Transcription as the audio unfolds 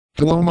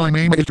Hello, my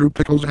name is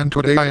Pickles and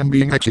today I am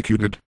being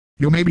executed.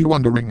 You may be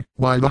wondering,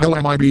 why the hell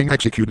am I being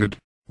executed?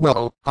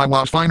 Well, I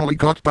was finally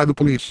caught by the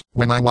police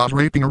when I was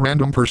raping a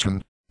random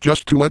person.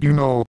 Just to let you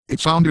know, it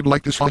sounded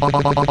like this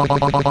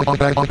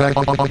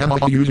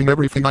using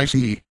everything I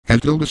see,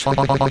 until this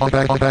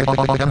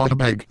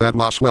bag that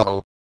was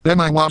swell. Then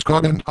I was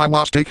caught and I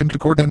was taken to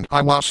court and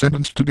I was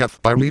sentenced to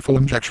death by lethal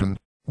injection.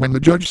 When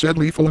the judge said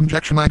lethal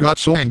injection I got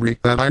so angry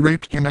that I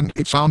raped him and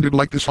it sounded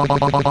like this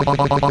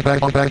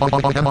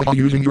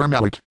using your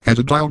mallet as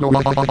a dildo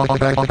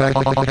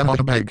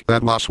bag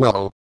that was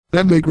swell.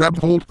 Then they grabbed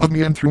hold of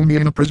me and threw me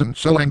in a prison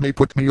cell and they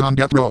put me on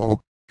death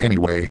row.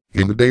 Anyway,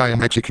 in the day I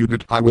am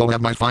executed, I will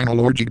have my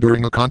final orgy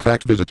during a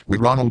contact visit with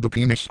Ronald the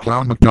Penis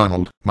Clown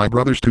McDonald, my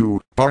brothers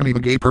too, Barney the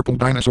gay purple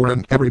dinosaur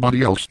and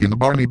everybody else in the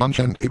Barney bunch,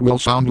 and it will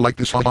sound like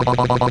this. I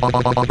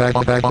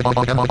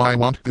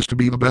want this to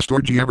be the best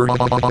orgy ever.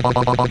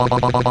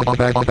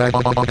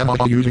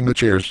 Using the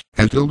chairs,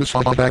 until this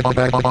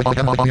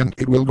and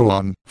it will go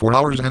on for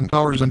hours and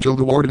hours until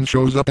the warden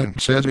shows up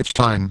and says it's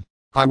time.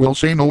 I will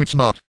say no it's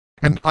not.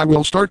 And I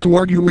will start to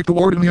argue with the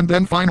warden and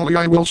then finally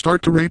I will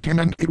start to rape him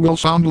and it will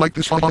sound like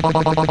this. I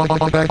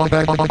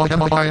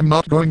am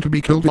not going to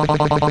be killed.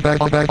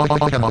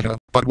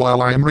 But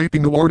while I am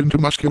raping the warden, two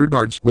muscular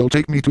guards will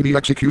take me to the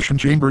execution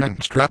chamber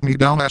and strap me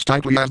down as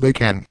tightly as they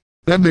can.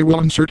 Then they will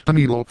insert the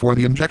needle for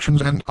the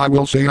injections and I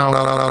will say ow,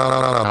 ow, ow,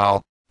 ow, ow,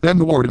 ow. Then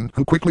the warden,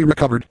 who quickly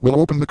recovered, will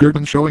open the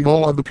curtain showing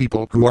all of the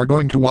people who are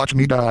going to watch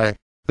me die.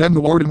 Then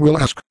the warden will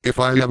ask if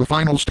I have a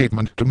final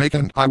statement to make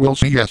and I will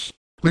say yes.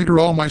 Later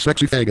all my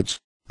sexy faggots.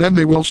 Then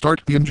they will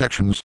start the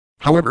injections.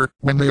 However,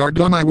 when they are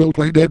done I will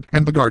play dead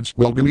and the guards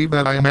will believe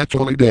that I am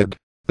actually dead.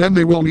 Then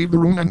they will leave the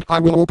room and I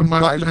will open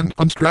my eyes and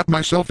unstrap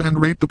myself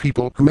and rape the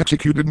people who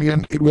executed me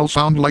and it will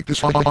sound like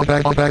this.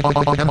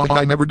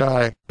 I never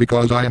die,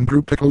 because I am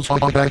Pickles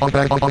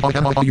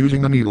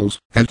using the needles,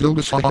 until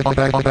this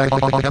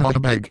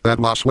bag that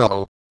was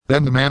swell.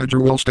 Then the manager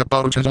will step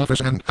out of his office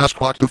and ask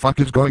what the fuck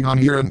is going on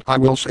here and I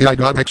will say I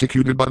got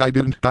executed but I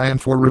didn't die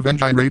and for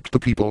revenge I raped the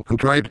people who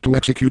tried to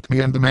execute me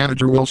and the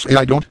manager will say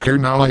I don't care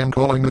now I am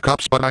calling the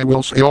cops but I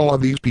will say all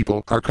of these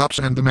people are cops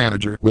and the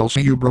manager will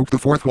say you broke the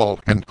fourth wall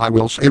and I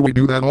will say we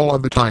do that all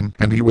of the time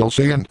and he will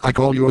say and I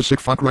call you a sick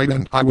fuck right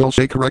and I will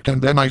say correct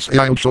and then I say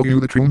I'll show you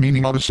the true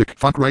meaning of a sick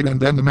fuck right and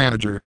then the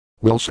manager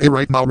will say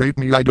right now rape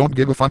me I don't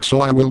give a fuck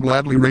so I will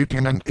gladly rape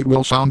him and it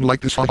will sound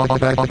like this.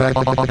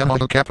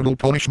 The capital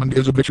punishment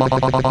is a bitch.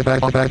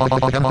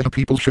 The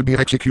people should be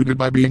executed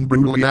by being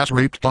brutally ass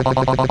raped.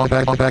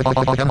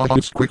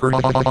 It's quicker.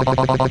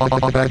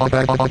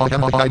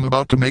 I'm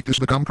about to make this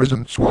become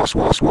prison.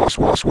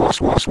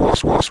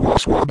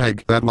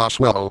 Bag that was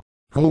swell.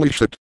 Holy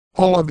shit.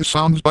 All of this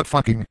sounds but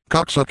fucking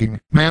cocksucking,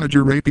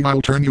 manager raping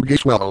I'll turn you gay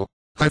swell.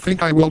 I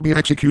think I will be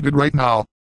executed right now.